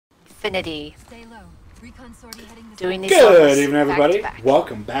Infinity. Stay low. Recon sortie heading this Doing way. these Good levels evening, everybody. back to back.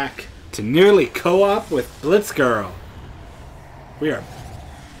 Welcome back to Nearly Co-op with Blitzgirl. We are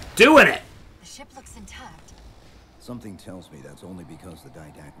doing it. The ship looks intact. Something tells me that's only because the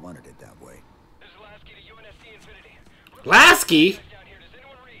Didact wanted it that way. This is Lasky to UNSC Infinity. Lasky? Down here. Does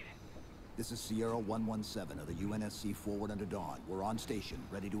anyone read? This is Sierra 117 of the UNSC Forward Under Dawn. We're on station,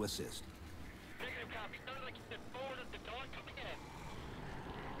 ready to assist. Negative copy. Sounded like you said forward at the dawn coming in.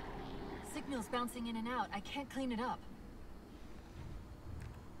 Signal's bouncing in and out. I can't clean it up.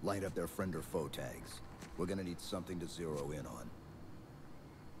 Light up their friend or foe tags. We're gonna need something to zero in on.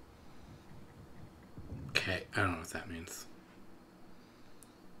 Okay, I don't know what that means.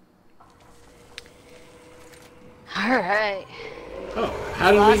 Alright. Oh,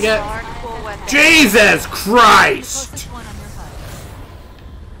 how did we get... Cool weapon. Jesus Christ! Closest one on your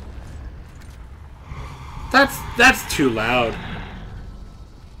HUD. That's too loud.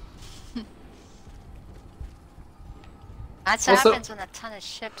 That's what Also- happens when a ton of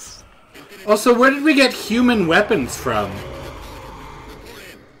ships... Also, where did we get human weapons from?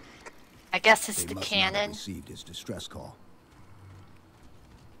 I guess it's They the must not have cannon. received his distress call.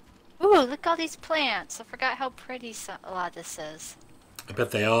 Ooh, look at all these plants. I forgot how pretty a lot of this is. I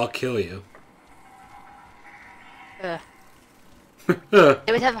bet they all kill you. Ugh. They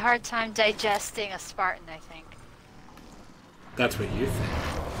would have a hard time digesting a Spartan, I think. That's what you think.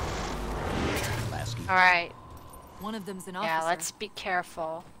 Lasky. Alright. One of them's an officer. Yeah, let's be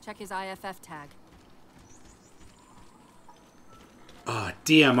careful. Check his IFF tag. Oh,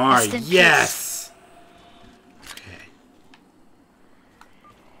 DMR, Rest in yes! Okay.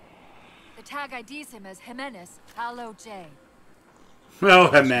 The tag IDs him as Jimenez, Paolo J. Oh,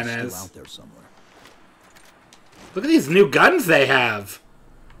 Still Jimenez. out there somewhere. Look at these new guns they have.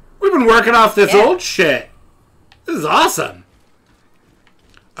 We've been working off this Yeah. old shit. This is awesome.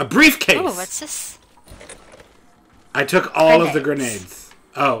 A briefcase. Ooh, what's this? I took all of the Grenades. grenades.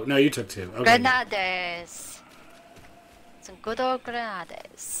 Oh, no, you took two. Okay. Grenades. Some good old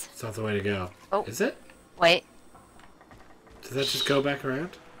grenades. That's not the way to go. Oh. Is it? Wait. Does that just go back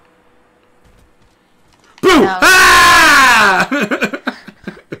around? Boom! No. Ah!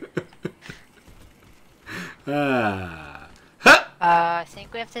 Ah. Huh! I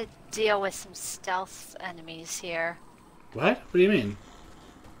think we have to deal with some stealth enemies here. What? What do you mean?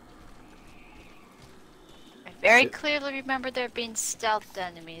 I very clearly remember there being stealth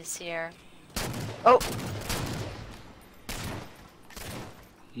enemies here. Oh!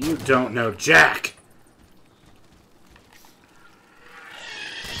 You don't know Jack.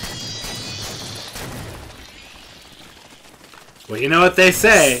 Well, you know what they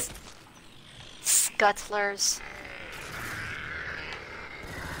say. Scuttlers.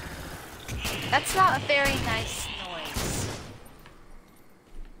 That's not a very nice noise.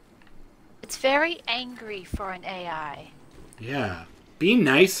 It's very angry for an AI. Yeah. Be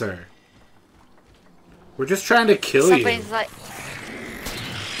nicer. We're just trying to kill you. Somebody's like...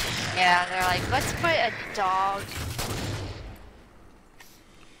 Yeah, they're like, let's put a dog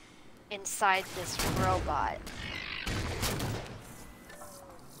inside this robot.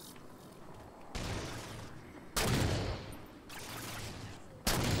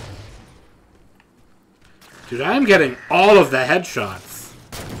 Dude, I am getting all of the headshots.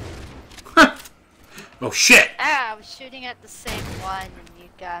 Oh, shit. Ah, I was shooting at the same one and you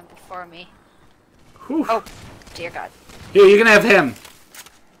got him before me. Whew. Oh, dear God. Here, you can have him.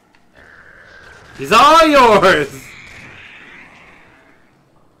 He's all yours.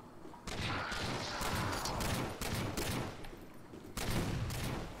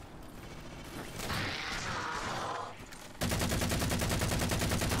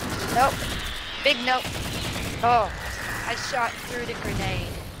 Nope. Big nope. Oh, I shot through the grenade.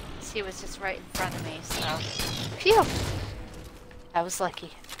 He was just right in front of me, so... Phew! I was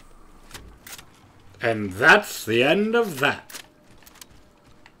lucky. And that's the end of that.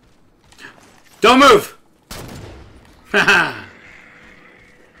 Don't move! Haha!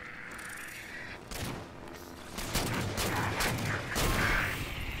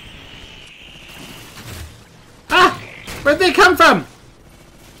 Ah! Where'd they come from?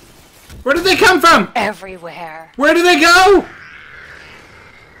 Where did they come from? Everywhere. Where do they go?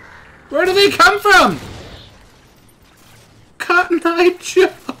 Where do they come from? Cotton Eye Joe.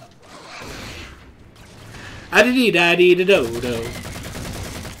 A-dee-dee-da-dee-da-do-do.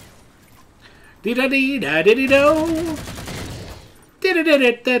 Dee-da-dee-da-dee-dee-do.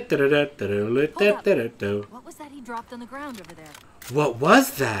 Dee-da-dee-da-da-da-da-da-da-da-da-da. What was that he dropped on the ground over there? What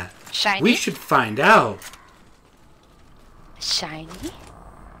was that? Shiny? We should find out. Shiny?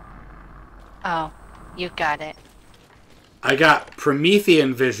 Oh, you got it. I got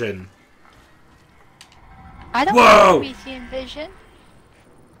Promethean vision. I don't Whoa! have Promethean vision.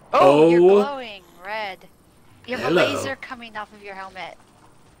 Oh, you're Oh. glowing red. You have Hello. a laser coming off of your helmet.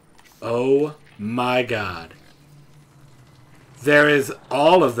 Oh my god. There is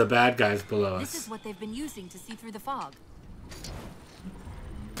all of the bad guys below us. This is what they've been using to see through the fog.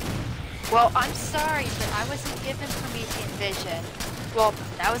 Well, I'm sorry, but I wasn't given Promethean vision. Well,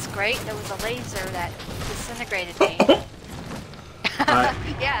 that was great. There was a laser that disintegrated me.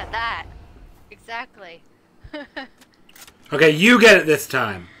 Yeah, that. Exactly. Okay, you get it this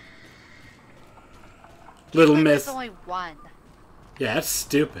time. Little Like, miss. there's only one. Yeah, that's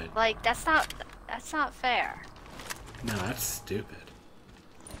stupid. Like, that's not fair. No, that's stupid.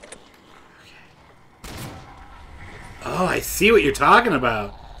 Okay. Oh, I see what you're talking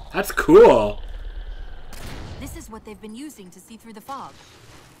about. That's cool. This is what they've been using to see through the fog.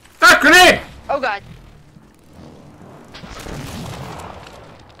 Ah, grenade! Oh god.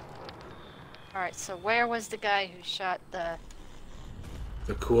 Alright, so where was the guy who shot the...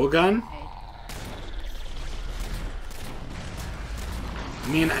 The cool gun? I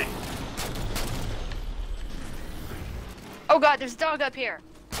mean, Oh god, there's a dog up here.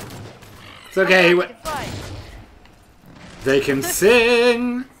 it's okay. Oh god, they can fly. They can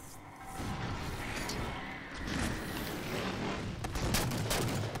sing.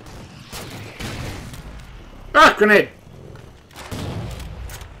 Ah, grenade!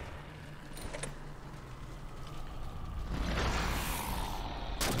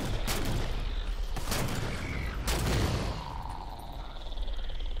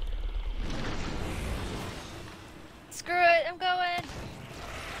 Screw it, I'm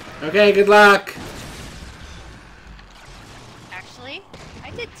going. Okay, good luck. Actually, I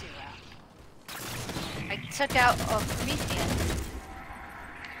did do that. I took out a Promethean.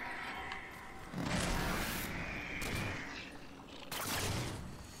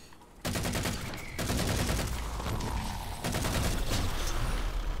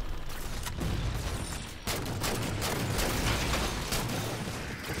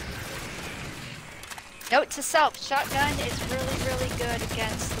 Note to self, shotgun is really, really good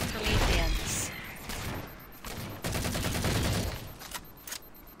against the Prometheans.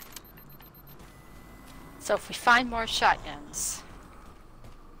 So if we find more shotguns.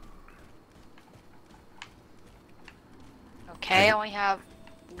 Okay, I only have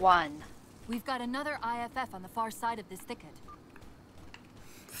one. We've got another IFF on the far side of this thicket.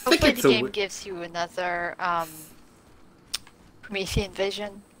 Hopefully the game gives you another Promethean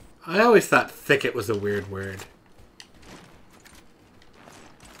vision. I always thought thicket was a weird word.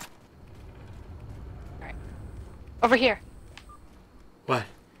 Alright. Over here. What?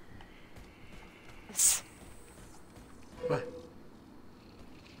 This What?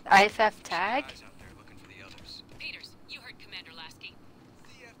 IFF tag. Peters, you heard Commander Lasky.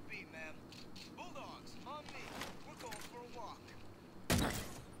 CFB, ma'am. Bulldogs, on me. We're going for a walk.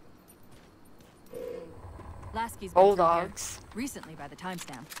 Lasky's been through here. Bulldogs. Recently by the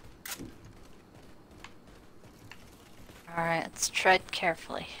timestamp. Alright, let's tread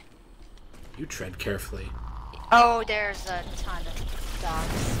carefully. You tread carefully. Oh, there's a ton of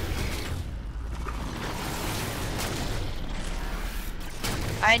dogs.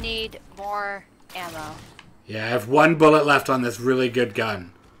 I need more ammo. Yeah, I have one bullet left on this really good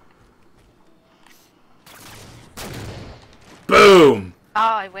gun. Boom! Oh,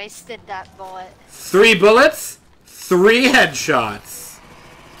 I wasted that bullet. 3 bullets, 3 headshots.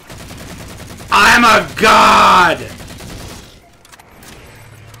 I'm a god!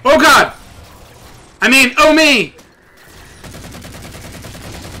 Oh god! I mean, oh me!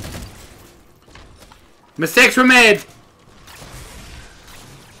 Mistakes were made.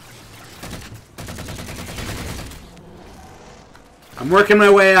 I'm working my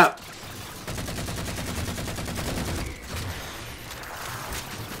way up.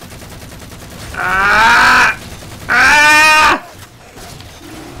 Ah! Ah!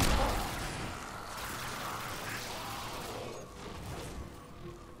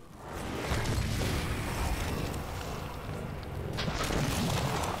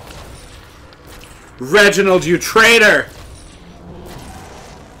 Reginald, you traitor!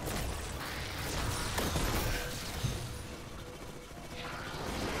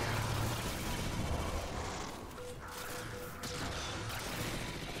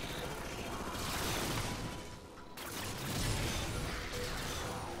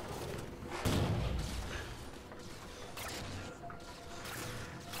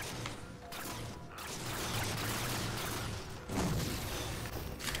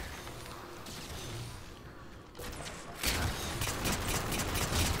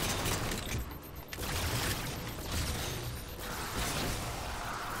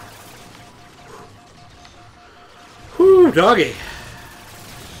 Ooh, doggy.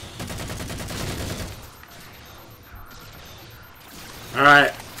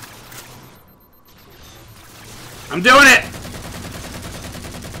 Alright. I'm doing it!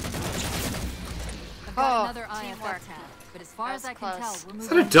 I've got Oh, another eye at teamwork. that tag, but as far That as was I can tell, close. we're Is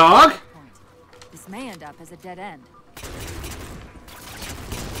moving that a dog? point. This may end up as a dead end.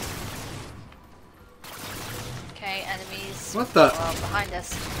 Okay, enemies. What the? Well, behind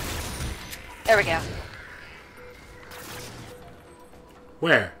us. There we go.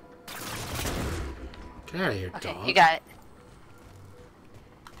 Where? Get out of here, Okay, dog. you got it.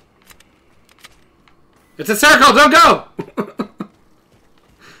 It's a circle! Don't go!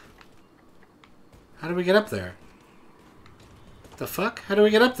 How do we get up there? The fuck? How do we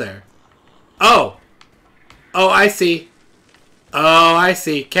get up there? Oh! Oh, I see. Oh, I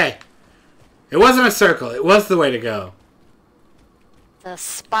see. Okay. It wasn't a circle. It was the way to go. The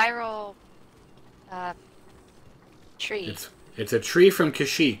spiral tree. It's a tree from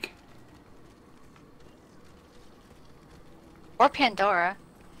Kashyyyk. Or Pandora.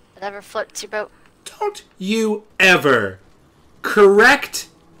 Whatever floats your boat. Don't you ever correct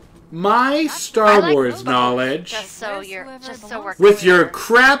my Star I like Wars both. knowledge Just so you're just so we're with your clear.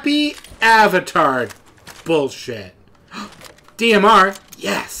 crappy Avatar bullshit. DMR,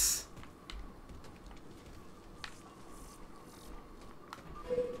 yes.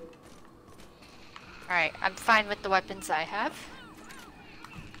 Alright, I'm fine with the weapons I have.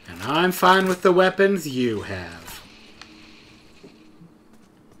 And I'm fine with the weapons you have.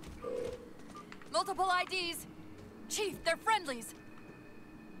 Multiple IDs! Chief, they're friendlies!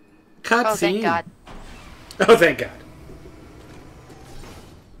 Cutscene. Oh, thank God. Oh, thank God.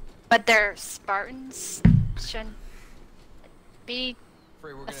 But they're Spartans. Shouldn't be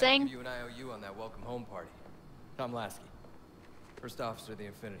Afraid we're a gonna have to thing. give you an IOU on that welcome home party. Tom Lasky, first officer of the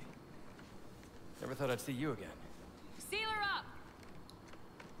Infinity. Never thought I'd see you again. Seal her up!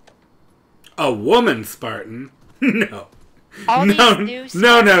 A woman Spartan? No. All No, these new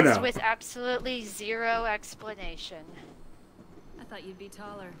no, no, Spartans no. with absolutely zero explanation. I thought you'd be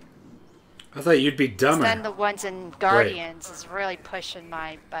taller. I thought you'd be dumber. Then the ones in Guardians is really pushing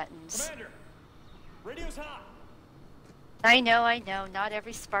my buttons. Commander, radio's hot. I know, not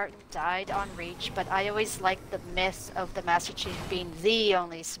every Spartan died on Reach, but I always liked the myth of the Master Chief being the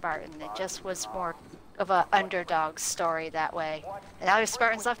only Spartan. It just was more of a underdog story that way. And now there's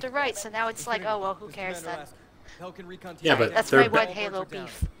Spartans left and right, so now it's like, oh well, who This is cares Commander then? Lasky. Pelican recon Yeah, team but down. That's they're my one ba- Halo All boards are down.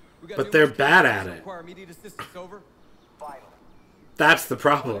 beef. We got But new they're orders bad coming at in, it. require immediate assistance, over. That's the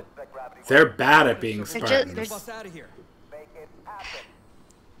problem. They're bad at being They're Spartans. Bust out of here.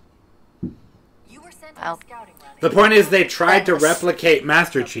 You were sent Well. on a scouting run. The point is they tried to replicate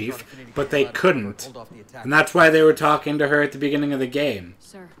Master Chief, but they couldn't. Hold off the attack. And that's why they were talking to her at the beginning of the game.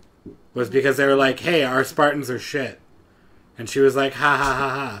 Sir. Was because they were like, hey, our Spartans are shit. And she was like, ha ha ha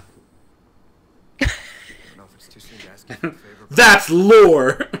ha. I don't know if it's too soon to ask you for a favor, but That's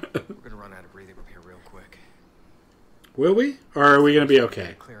lore! we're gonna run out of breathing room here real quick. Will we? Or are we gonna be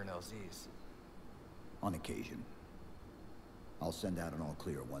okay? Clearing LZs. On occasion. I'll send out an all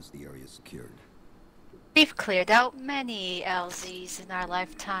clear once the area is secured. We've cleared out many LZs in our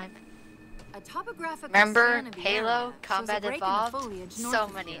lifetime. A topographical Remember scan of the area Halo, shows a Combat break in the Evolved? foliage north So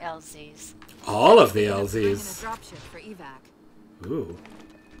of many here. LZs. All of the Gonna bring in a LZs. dropship for evac. Ooh.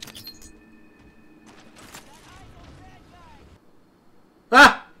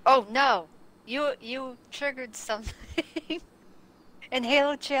 Ah! Oh no! You triggered something. And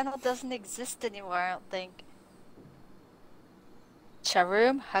Halo channel doesn't exist anymore, I don't think.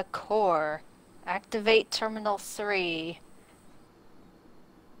 Charum Hakor. Activate Terminal 3.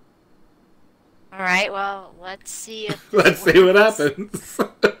 Alright, well, let's see if this Let's see what works. happens.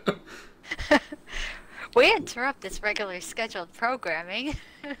 We interrupt this regularly scheduled programming.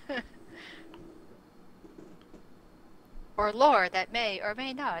 Or lore that may or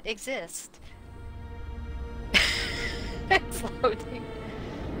may not exist. It's loading.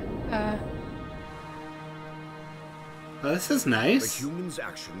 Oh, this is The nice. humans'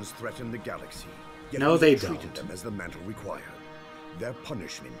 actions threaten the galaxy. Yet No, we they have treated don't. them as the mantle required. Their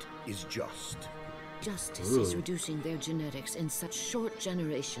punishment is just. Justice is Ooh. reducing their genetics in such short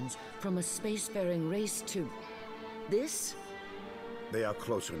generations from a spacefaring race to this. They are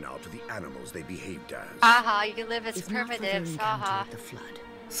closer now to the animals they behaved as. Haha, you can live as If not for their primitives, encounter haha. with the flood.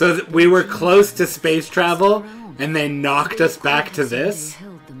 So we were close to space travel, and they knocked us back to this?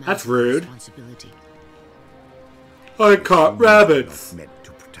 That's rude. I caught rabbits. Not meant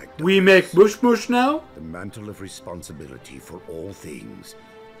to protect We us. make mush mush now? The mantle of responsibility for all things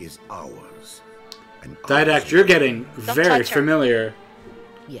is ours. And ours Didact, you're getting very touch her. familiar.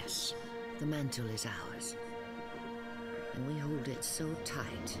 Yes, the mantle is ours. and we hold it so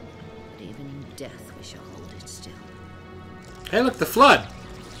tight that even in death we shall hold it still. Hey, look, the flood.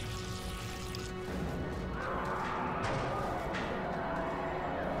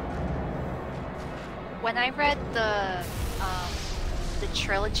 When I read the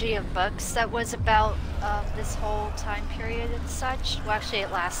trilogy of books that was about this whole time period and such, well, actually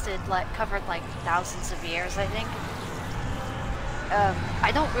it lasted, like, covered like thousands of years, I think.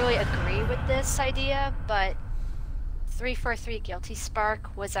 I don't really agree with this idea, but 343 Guilty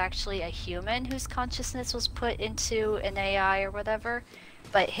Spark was actually a human whose consciousness was put into an AI or whatever,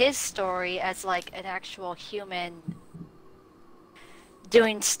 but his story as like an actual human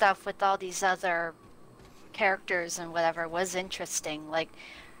doing stuff with all these other characters and whatever was interesting. Like,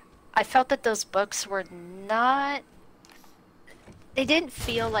 I felt that those books were not, they didn't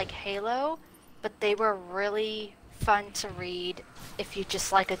feel like Halo, but they were really fun to read if you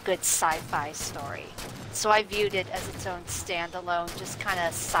just like a good sci-fi story. So I viewed it as its own standalone, just kind of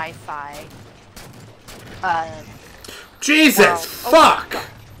sci-fi. Jesus, fuck!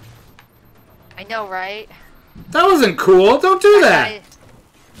 I know, right? That wasn't cool. Don't do that.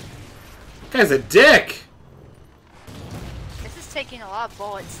 Guy's a dick. This is taking a lot of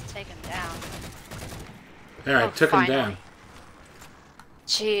bullets to take him down. Alright, took him down.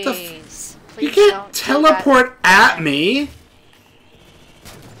 Jeez. You can't teleport at me.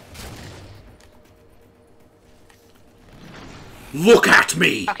 Look at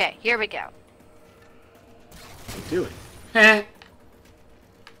me. Okay, here we go. What are you doing? Eh.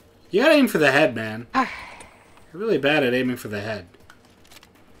 You gotta aim for the head, man. You're really bad at aiming for the head.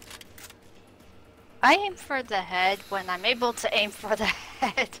 I aim for the head when I'm able to aim for the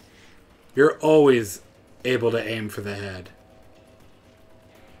head. You're always able to aim for the head.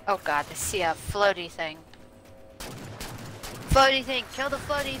 Oh god, I see a floaty thing. Floaty thing! Kill the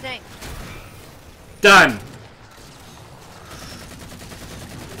floaty thing! Done!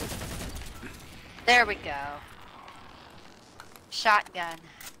 There we go. Shotgun.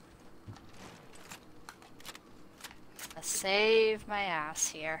 I'll save my ass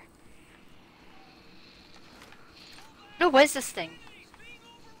here. Oh, what is this thing?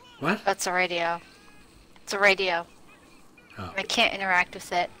 What? Oh, it's a radio. It's a radio. Oh. I can't interact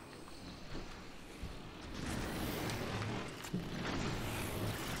with it.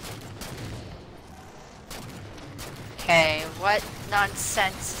 Okay, what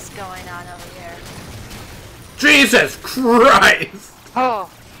nonsense is going on over here? Jesus Christ! Oh.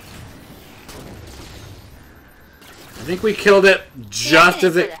 I think we killed it just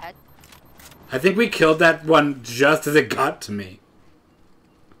as it... I think we killed that one just as it got to me.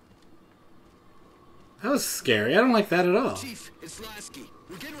 That was scary. I don't like that at all. Chief, it's Lasky.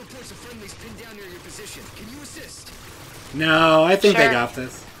 We're getting reports of friendlies pinned down near your position. Can you assist? No, I think Sure. they got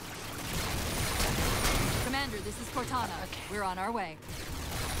this. Commander, this is Cortana. Okay. We're on our way.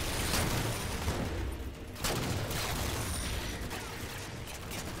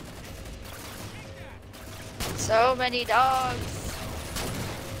 So many dogs.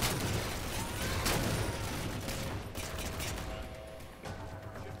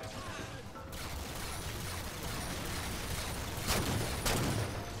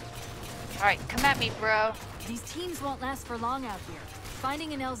 Alright, come at me, bro. These teams won't last for long out here.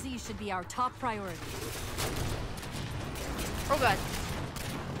 Finding an LZ should be our top priority. Oh god.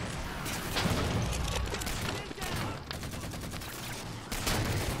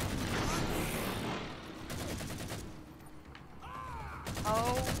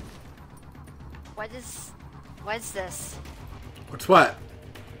 Oh. What is this? What's what?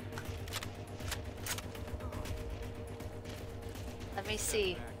 Let me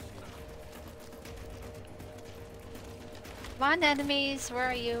see. Come on, enemies, where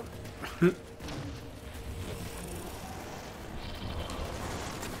are you? Turrets!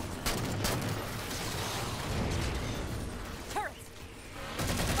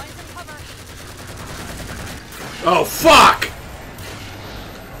 Find some cover! Oh, fuck!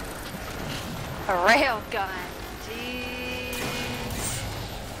 A railgun. Jeez.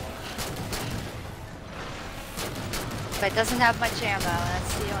 But it doesn't have much ammo,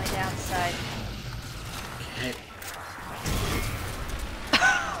 that's the only downside. Okay.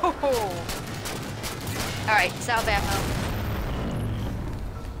 Alright, salve ammo.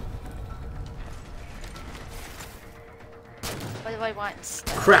 What do I want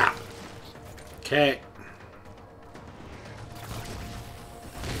instead? Crap. Okay.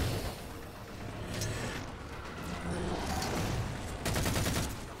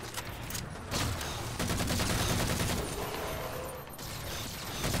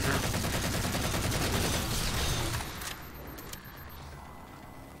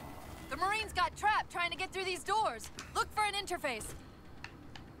 The Marines got trapped trying to get through these doors. Look for an interface.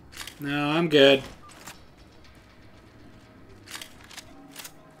 No, I'm good.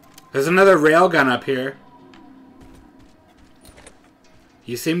 There's another railgun up here.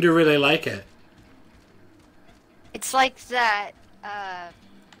 You seem to really like it. It's like that,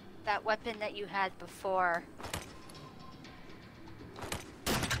 that weapon that you had before.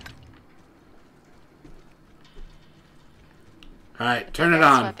 Alright, turn it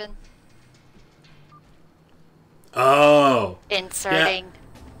Gas on. Weapon. Oh. Inserting. Yeah.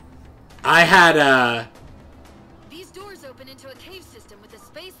 I had, These doors open into a cave system with a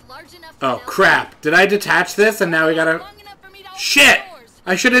space large enough oh, crap. Did I detach this and now we gotta... Shit!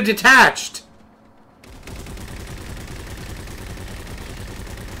 I should have detached!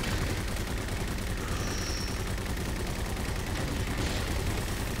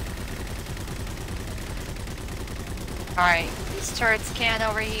 Alright, these turrets can't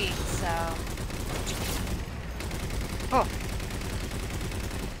overheat, so... Oh!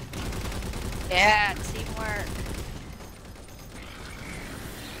 Yeah, teamwork.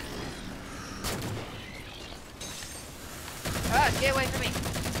 Ah, get away from me.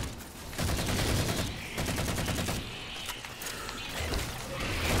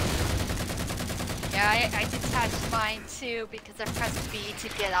 Yeah, I detached mine too because I pressed B to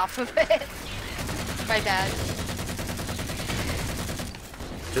get off of it. My bad.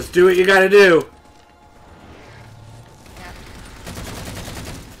 Just do what you gotta do. Yeah.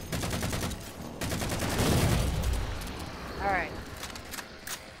 Alright.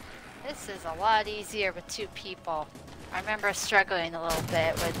 This is a lot easier with 2 people. I remember struggling a little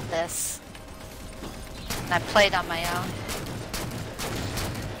bit with this. And I played on my own.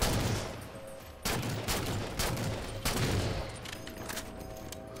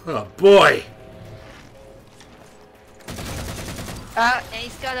 Oh, boy. And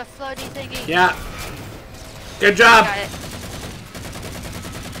he's got a floaty thingy. Yeah. Good job. Got it.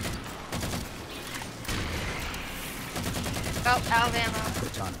 Oh, out of ammo.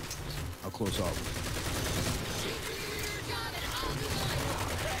 Cortana, I'll close off.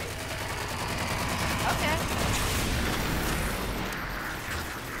 Okay.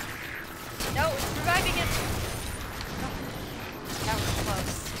 No, it's reviving it. No. That was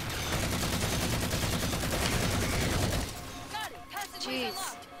close. Jeez.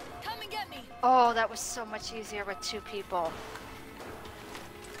 Come and get me. Oh, that was so much easier with 2 people.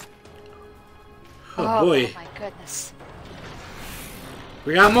 Oh, boy. Oh my goodness.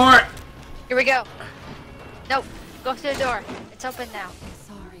 We got more. Here we go. Nope. Go through the door. It's open now.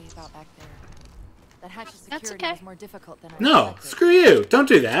 Sorry about back there. That hatch's That's security okay. was more difficult than I No, expected. screw you. Don't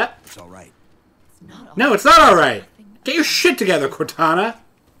do that. It's all right. It's not all No, it's not alright. Get your shit together, Cortana.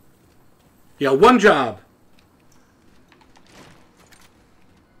 You got 1 job.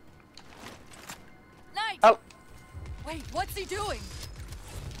 Knight! Oh. Wait, what's he doing?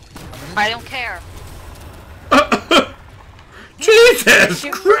 I don't care. Jesus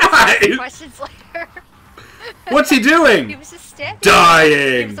Christ! Questions later. What's he He doing? was just standing. He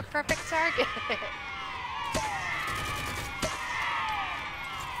Dying. was a perfect target.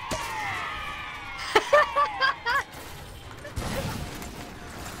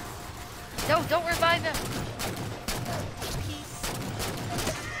 No, don't revive him. Peace.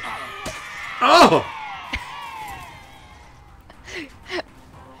 Oh!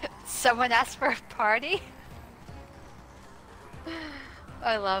 Someone asked for a party?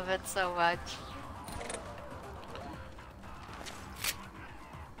 I love it so much.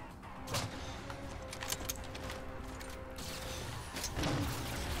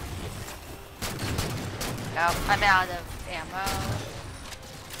 Oh, I'm out of ammo.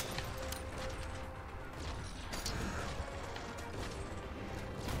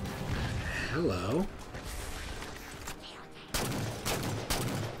 Hello.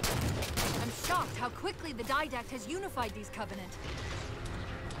 I'm shocked how quickly the Didact has unified these Covenant.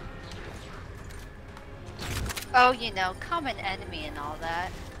 Oh, you know, common enemy and all that.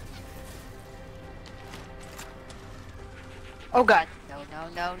 Oh god. No, no,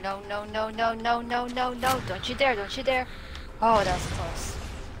 no, no, no, no, no, no, no, no, no. Don't you dare, don't you dare. Oh, that was close.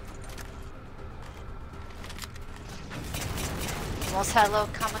 Almost had a little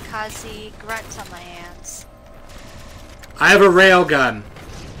kamikaze grunt on my hands. I have a railgun.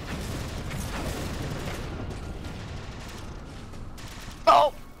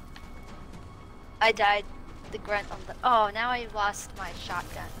 Oh! I died. The grunt on the... Oh, now I lost my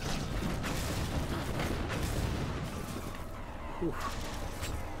shotgun. Whew.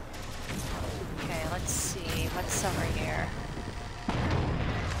 Okay, let's see. What's over here?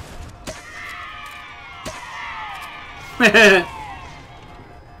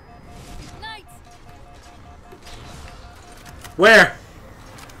 Where?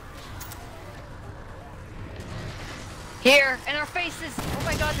 Here, in our faces! Oh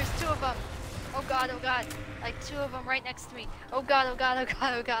my god, there's 2 of them! Oh god, oh god. Like 2 of them right next to me. Oh god, oh god, oh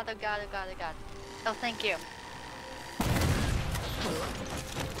god, oh god, oh god, oh god, oh god. Oh, thank you.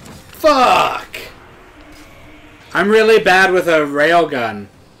 Fuck! I'm really bad with a railgun.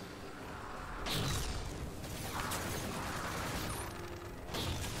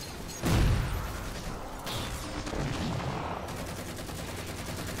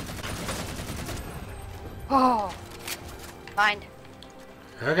 Oh! Fine.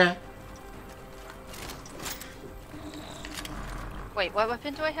 Okay. Wait, what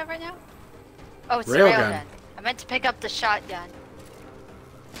weapon do I have right now? Oh, it's Railgun. the railgun. I meant to pick up the shotgun.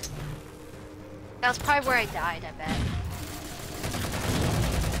 That was probably where I died, I bet.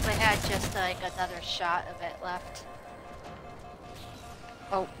 I had just like another shot of it left.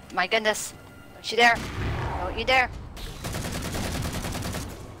 Oh my goodness. Don't you dare. Don't you dare.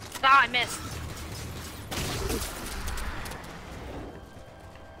 Ah, I missed.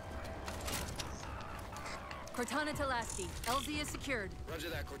 Cortana to Lasky. LZ is secured. Roger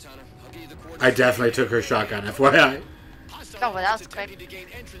that, Cortana. I'll give you the coordinates. I definitely took her shotgun, FYI. Oh, well, that was quick.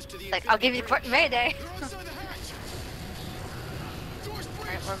 Like, I'll give you the Mayday.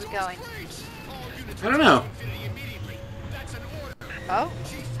 Alright, where are we going? I don't know. Oh?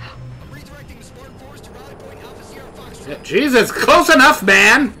 Yeah, Jesus, close enough,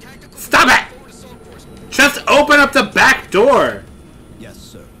 man! Stop it! Just open up the back door! Yes,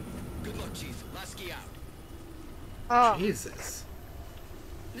 sir. Good luck, Chief. Lasky out. Oh. Jesus.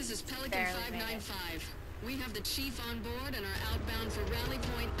 This is Pelican Barely made it. 595. We have the Chief on board and are outbound for Rally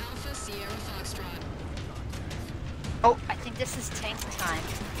Point Alpha Sierra Foxtrot. Oh, I think this is tank time.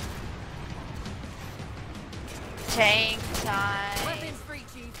 Tank time. Weapons free,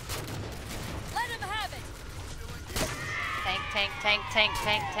 Chief. Let him have it. Tank, tank, tank, tank,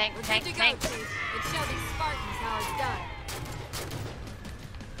 tank, tank, We're tank, good to tank. go, Chief. Let's show these Spartans how it's done.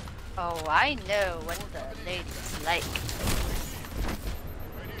 Oh, I know what the ladies like.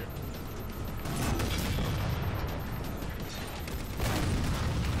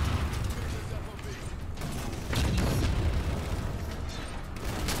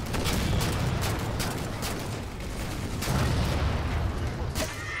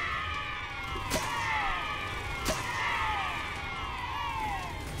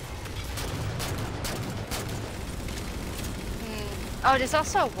 Oh, there's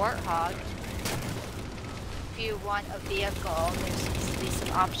also a warthog. If you want a vehicle, there seems to be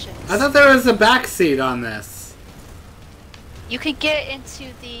some options. I thought there was a back seat on this. You could get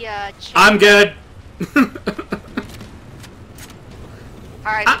into the I'm good.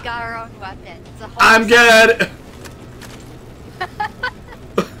 Alright, we got our own weapon. It's a whole I'm good.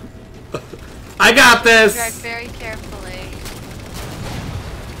 I got Drive this. very carefully.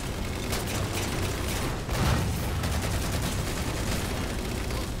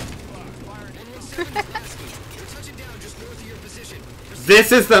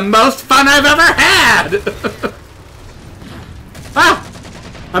 This is the most fun I've ever had. Ah!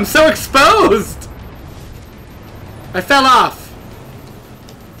 I'm so exposed. I fell off.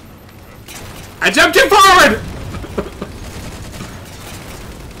 I jumped too forward.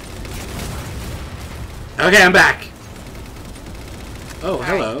 Okay, I'm back. Oh,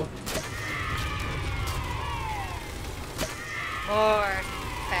 hello. More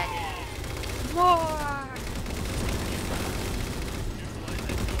confetti. More.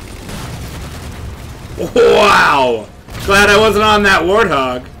 Wow! Glad I wasn't on that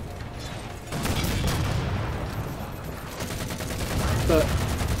warthog. But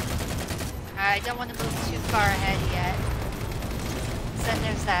I don't want to move too far ahead yet. Then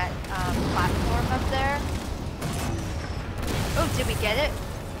there's that platform up there. Oh, did we get it?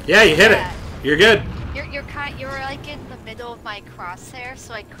 yeah, you hit Yeah. it. You're good. You're like in the middle of my crosshair,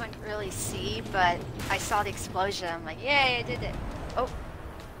 so I couldn't really see, but I saw the explosion. I'm like, yay, I did it. Oh,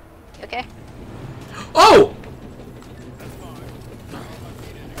 you okay? Oh!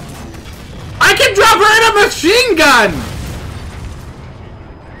 I can drop her in a machine gun!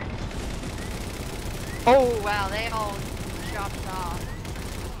 Oh wow, they all dropped off.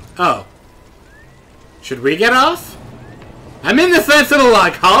 Oh. Should we get off? I'm in this nice little,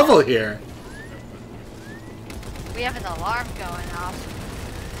 like, hovel here. We have an alarm going off.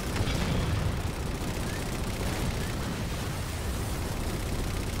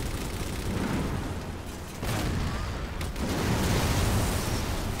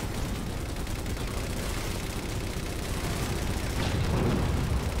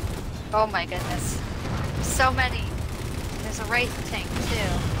 Oh my goodness. So many. There's a Wraith tank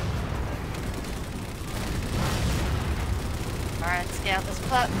too. Let's get on this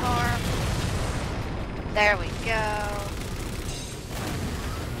platform. There we go.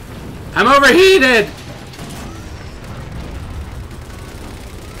 I'm overheated!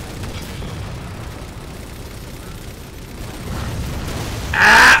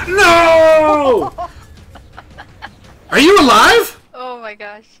 Ah, no! Are you alive? Oh my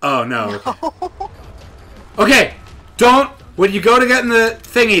gosh. Oh, no. Okay, don't, when you go to get in the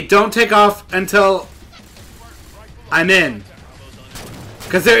thingy, don't take off until I'm in.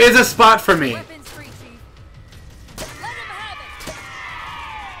 Because there is a spot for me. Weapons free, Chief. Let him have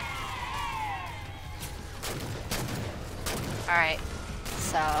it. Alright.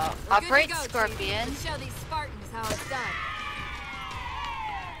 So, We're operate good to go, Scorpion. Chief. Show these Spartans how it's done.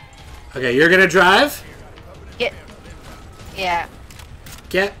 Okay, you're gonna drive? Get. Yeah.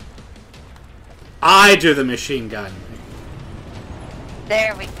 Get. I do the machine gun.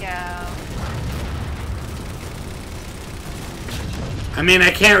 There we go. I mean,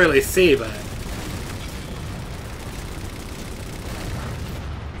 I can't really see, but...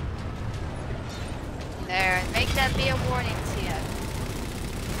 There, and make that be a warning to you.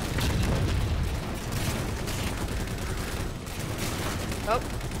 Oh.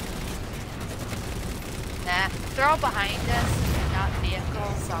 Nah, they're all behind us. They're not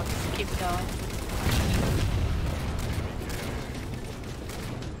vehicles, so I'll just keep going.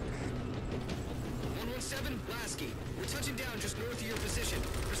 117, Lasky. We're touching down just north of your position.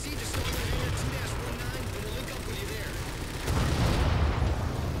 Proceed to starboard hangar 2-19, and we'll link up with you there.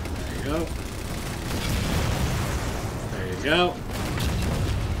 There you go. There you go.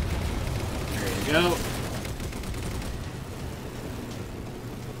 There you go.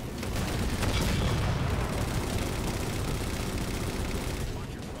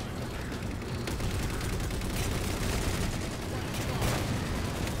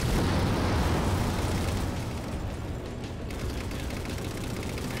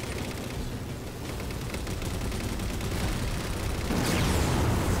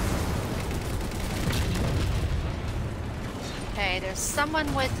 Okay, there's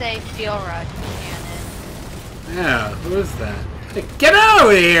someone with a fuel rod cannon. Yeah, who is that? Hey, get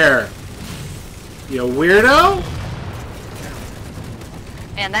out of here! You weirdo!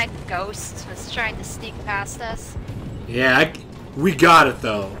 And that ghost was trying to sneak past us. Yeah, we got it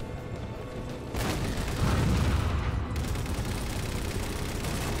though.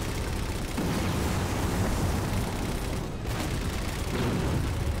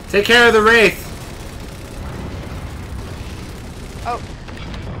 Take care of the Wraith. Oh.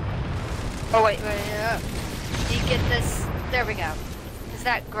 Oh, wait. Do you get this? There we go. Because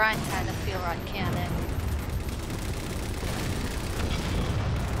that grunt had a fuel rod cannon.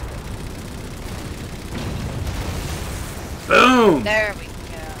 Boom! There we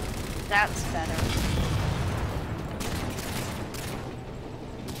go. That's better.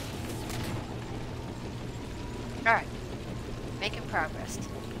 Alright. Making progress.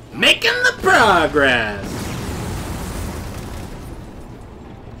 Making the progress!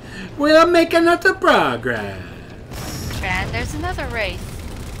 We're making the progress. And there's another wraith.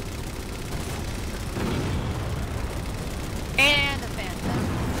 And a phantom.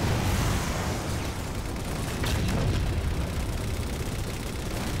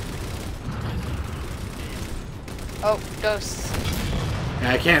 Oh, ghosts.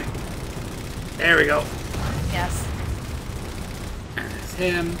 I can't. There we go. Yes. There's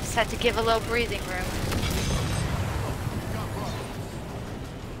him. Just had to give a little breathing room.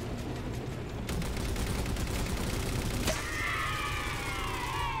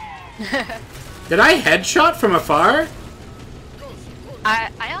 Did I headshot from afar?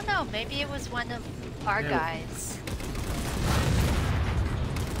 I don't know. Maybe it was one of our Yeah. guys.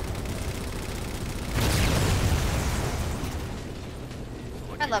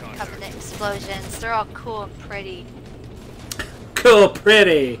 I love Covenant explosions. They're all cool and pretty. Cool,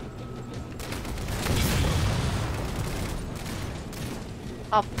 pretty.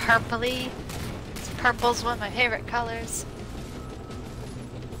 All purpley. Purple's one of my favorite colors.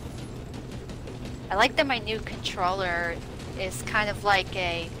 I like that my new controller is kind of like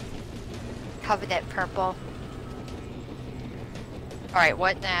a Covenant purple. Alright,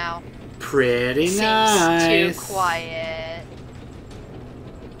 what now? Pretty Seems nice. too quiet.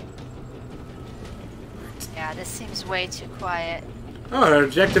 Yeah, this seems way too quiet. Oh, our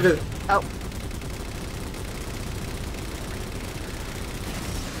objective is... Oh.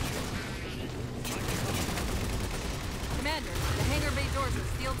 Commander, the hangar bay doors are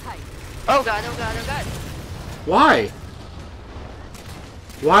sealed tight. Oh god, oh god, oh god. Why?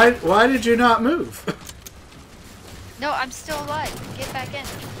 Why did you not move? No, I'm still alive. Get back in.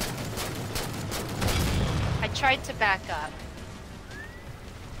 I tried to back up.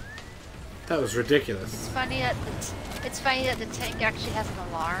 That was ridiculous. It's funny that the tank actually has an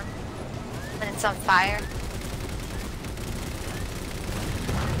alarm when it's on fire.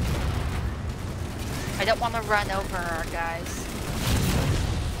 I don't want to run over our guys.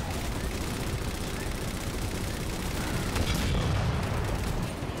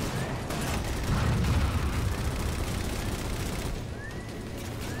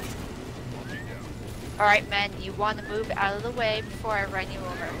 Alright, men, you want to move out of the way before I run you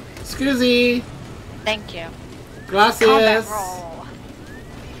over. Excusey! Thank you. Gracias! Combat roll.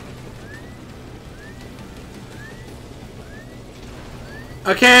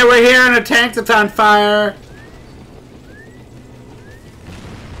 Okay, we're here in a tank that's on fire.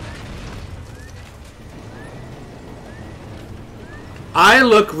 I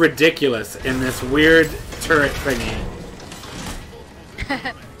look ridiculous in this weird turret thingy.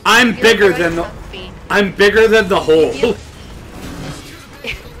 I'm bigger than the hole.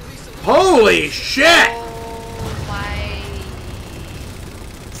 Holy shit! Oh my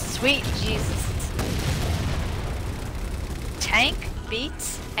sweet Jesus. Tank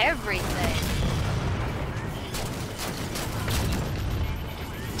beats everything.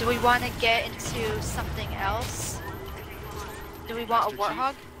 Do we want to get into something else? Do we want a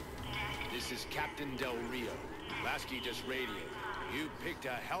warthog? This is Captain Del Rio. Lasky just radioed. You picked a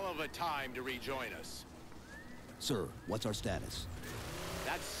hell of a time to rejoin us. Sir, what's our status?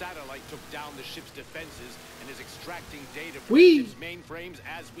 That satellite took down the ship's defenses and is extracting data from the ship's mainframes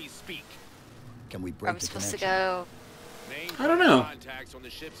as we speak. Can we break Are we the supposed to connection? go? I don't know. Contacts on the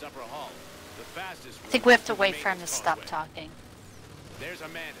ship's upper hull. The fastest I think we have to wait for him to stop talking. There's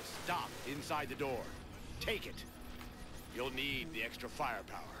Amanda stopped inside the door. Take it. You'll need the extra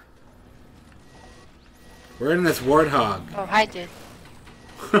firepower. We're in this warthog. Oh, hi, dude.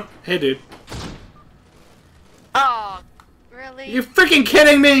 Hey, dude. Oh, really? You freaking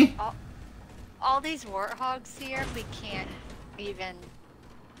kidding me? All these warthogs here, we can't even...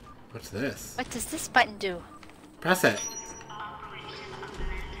 What's this? What does this button do? Press it.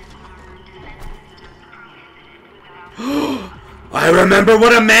 I remember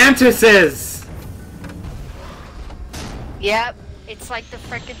what a mantis is! Yep, it's like the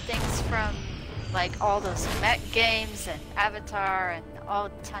frickin' things from like all those mech games and Avatar and all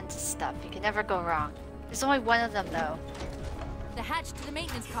tons of stuff. You can never go wrong. There's only one of them though. The hatch to the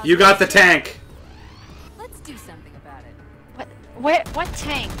maintenance pod. You got the tank. Let's do something about it. What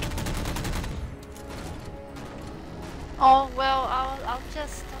tank? Oh well, I'll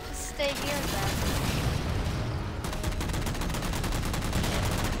just stay here then.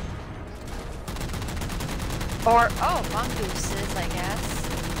 Or oh, mongooses, I guess.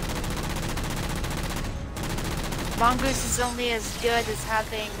 Mongoose is only as good as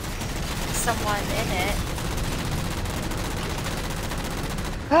having someone in it.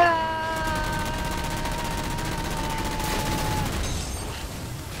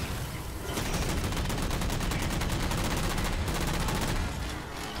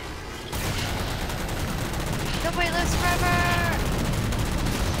 Nobody lives forever!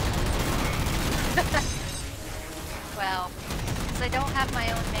 Well, because I don't have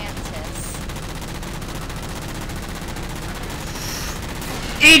my own mantis.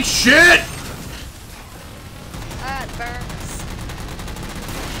 Eat shit! Ah, it burns.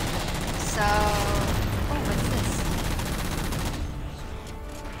 So... Oh, what's this?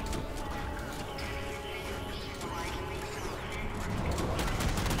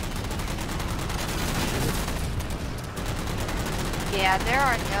 Yeah, there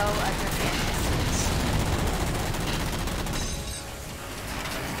are no other mantises.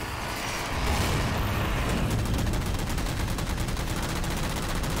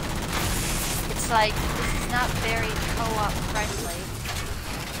 It's like, this is not very co-op friendly.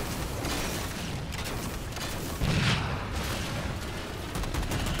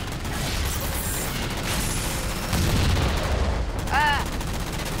 Ah!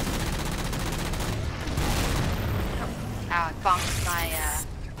 Ow, it bonked my,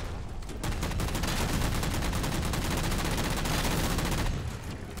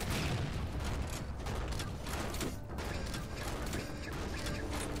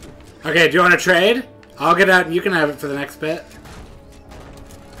 Okay, do you want to trade? I'll get out and you can have it for the next bit.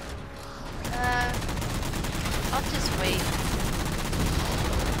 I'll just wait.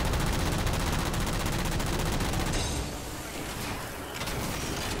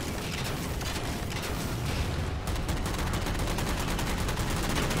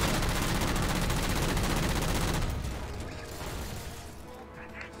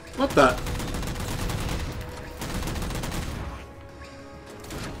 What the?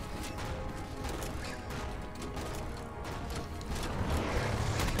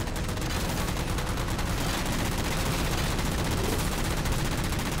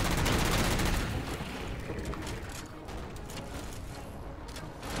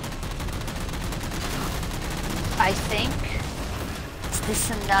 I think. Is this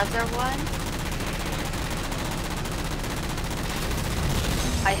another one?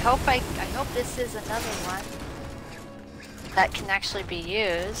 I hope this is another one that can actually be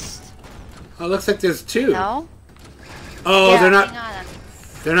used. Oh, it looks like there's two. No? Oh, yeah, they're not. Hang on.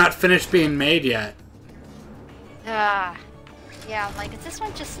 They're not finished being made yet. Yeah, I'm like, is this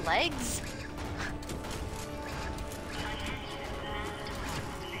one just legs?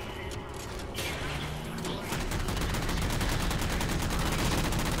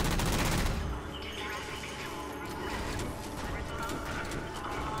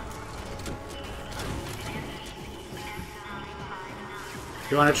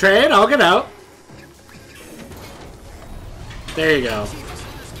 You want to trade? I'll get out. There you go.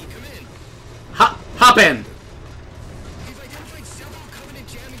 Hop in. We've identified several Covenant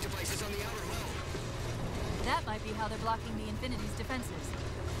jamming devices on the outer hull. That might be how they're blocking the Infinity's defenses.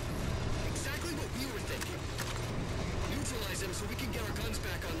 Exactly what we were thinking. Neutralize them so we can get our guns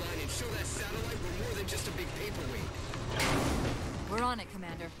back online and show that satellite we're more than just a big paperweight. We're on it,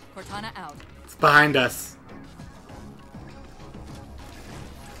 Commander. Cortana out. It's behind us.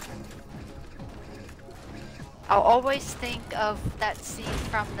 I'll always think of that scene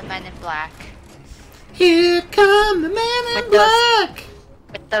from the Men in Black. Here come the Men in Black!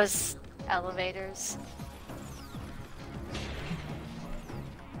 With those elevators.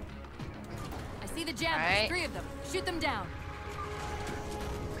 I see the jammers. Right. 3 of them. Shoot them down.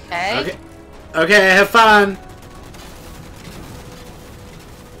 Okay. Okay, have fun.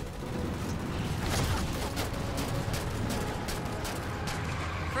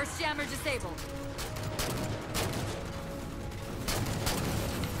 First jammer disabled.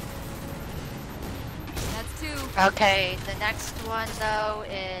 That's 2. Okay, the next one though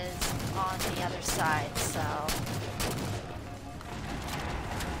is on the other side, so...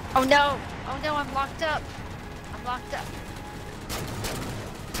 Oh no! Oh no, I'm locked up! I'm locked up.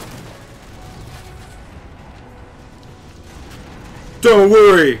 Don't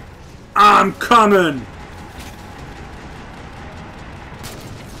worry, I'm coming.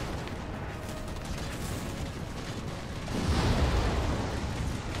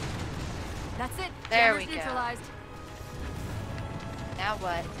 That's it. There Jammers we go. neutralized. Now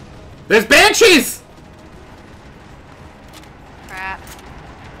what? There's banshees! Crap.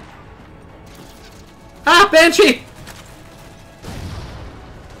 Ah, banshee!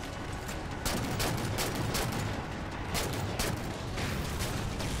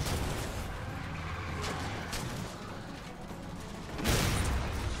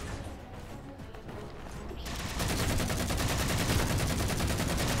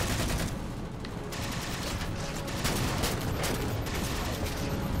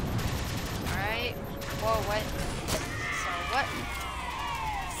 Alright. Whoa, what? So what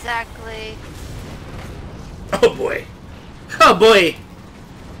exactly? Oh boy. Oh boy.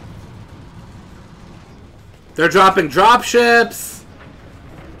 They're dropping drop ships.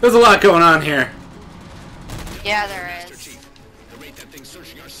 There's a lot going on here. Yeah, there Master is. Chief, the rate that thing's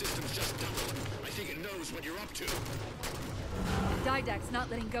searching our systems just doubled. I think it knows what you're up to. Didact's not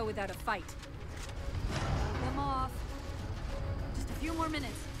letting go without a fight. Hold them off. Just a few more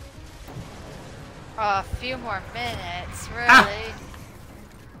minutes. A few more minutes, really. Ah.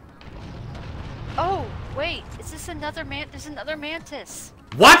 Oh, wait, is this another there's another mantis.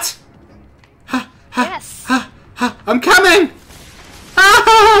 What? Ha, ha, Yes. ha, ha. I'm coming!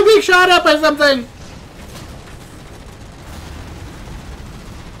 Ah, I'm being shot up by something!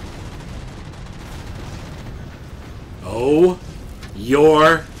 Oh,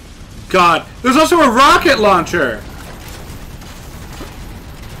 your God. There's also a rocket launcher!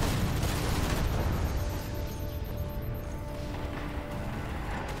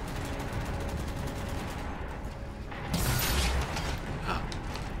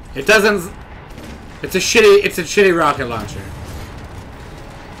 It doesn't... It's a shitty rocket launcher.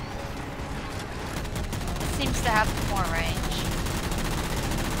 Seems to have more range.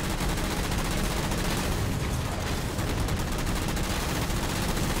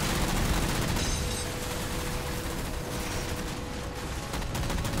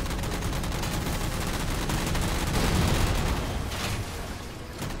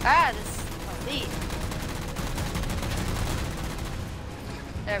 Ah, this is elite.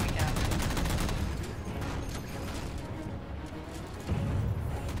 There we go.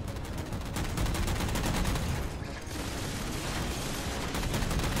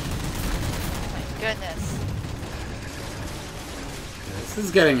 My goodness. This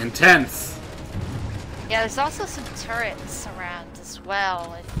is getting intense. Yeah, there's also some turrets around as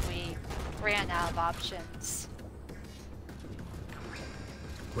well if we ran out of options.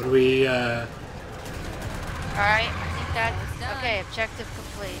 What do we, Alright, I think that's... Okay, objective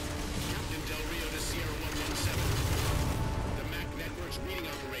complete.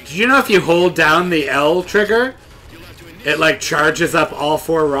 Did you know if you hold down the L trigger, it like charges up all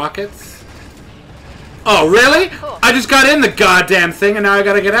 4 rockets? Oh, really? Cool. I just got in the goddamn thing and now I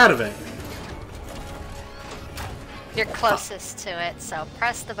gotta get out of it. You're closest to it, so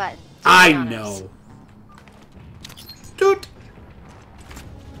press the button. I know. Doot.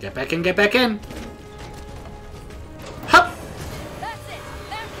 Get back in, get back in. Hup.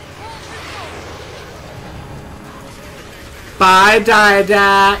 Bye,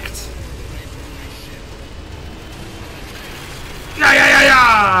 Didact. Yeah, yeah, yeah,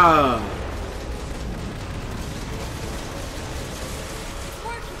 yeah.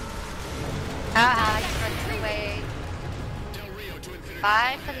 Haha, you run away.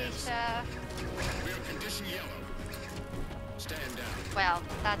 Bye, Felicia. Well,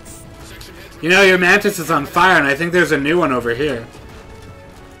 that's... You know, your mantis is on fire, and I think there's a new one over here.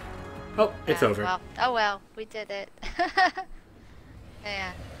 Oh, it's over. Well, oh well, we did it.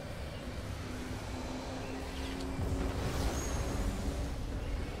 Yeah.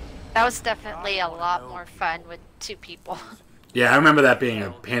 That was definitely a lot more fun with 2 people. Yeah, I remember that being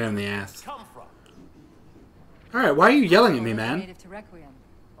a pain in the ass. Alright, why are you yelling at me, man? Native to Requiem,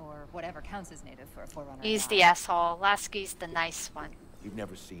 or whatever counts as native for a Forerunner. He's the asshole. Lasky's the nice one. You've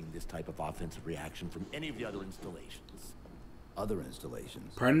never seen this type of offensive reaction from any of the other installations. Other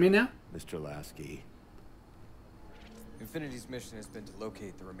installations? Pardon me now? Mr. Lasky. Infinity's mission has been to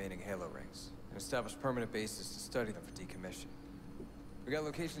locate the remaining Halo rings and establish permanent bases to study them for decommission. We got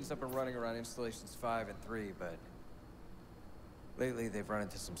locations up and running around installations 5 and 3, but lately they've run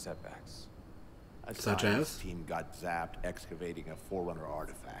into some setbacks. A Such science as? team got zapped excavating a Forerunner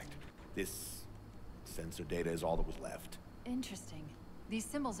artifact. This sensor data is all that was left. Interesting. These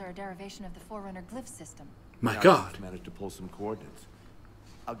symbols are a derivation of the Forerunner glyph system. My Now, God. I managed to pull some coordinates.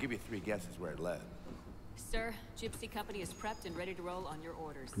 I'll give you 3 guesses where it led. Sir, Gypsy Company is prepped and ready to roll on your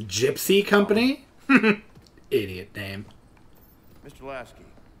orders. Gypsy Company? Idiot name. Mr. Lasky,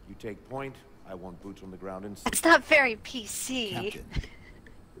 you take point. I want boots on the ground and... It's not very PC. Captain.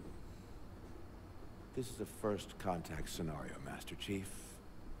 This is a first contact scenario, Master Chief.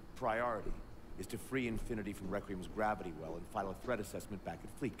 Priority is to free Infinity from Requiem's gravity well and file a threat assessment back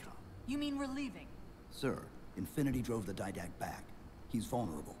at FleetCom. You mean we're leaving? Sir, Infinity drove the Didact back. He's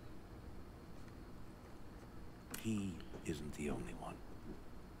vulnerable. He isn't the only one.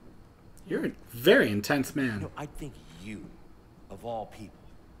 You're a very intense man. You know, I think you, of all people,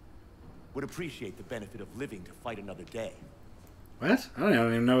 would appreciate the benefit of living to fight another day. What? I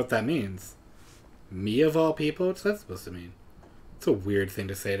don't even know what that means. Me of all people? What's that supposed to mean? It's a weird thing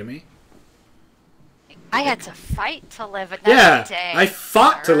to say to me. I had to fight to live another day. Yeah, I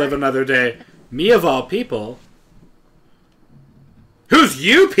fought to live another day. Me of all people? Who's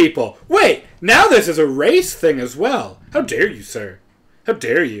you people? Wait, now this is a race thing as well. How dare you, sir? How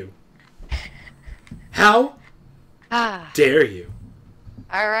dare you? How dare you?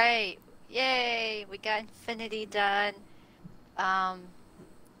 Alright. Yay, we got Infinity done.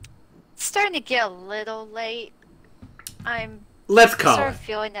 It's starting to get a little late. Let's call sort it. of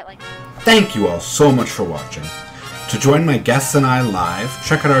feeling that, like... Thank you all so much for watching. To join my guests and I live,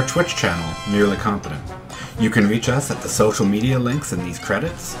 check out our Twitch channel, NearlyCompetent. You can reach us at the social media links in these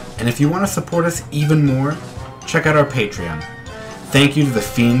credits, and if you want to support us even more, check out our Patreon. Thank you to the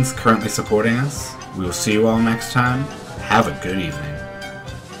fiends currently supporting us. We will see you all next time. Have a good evening.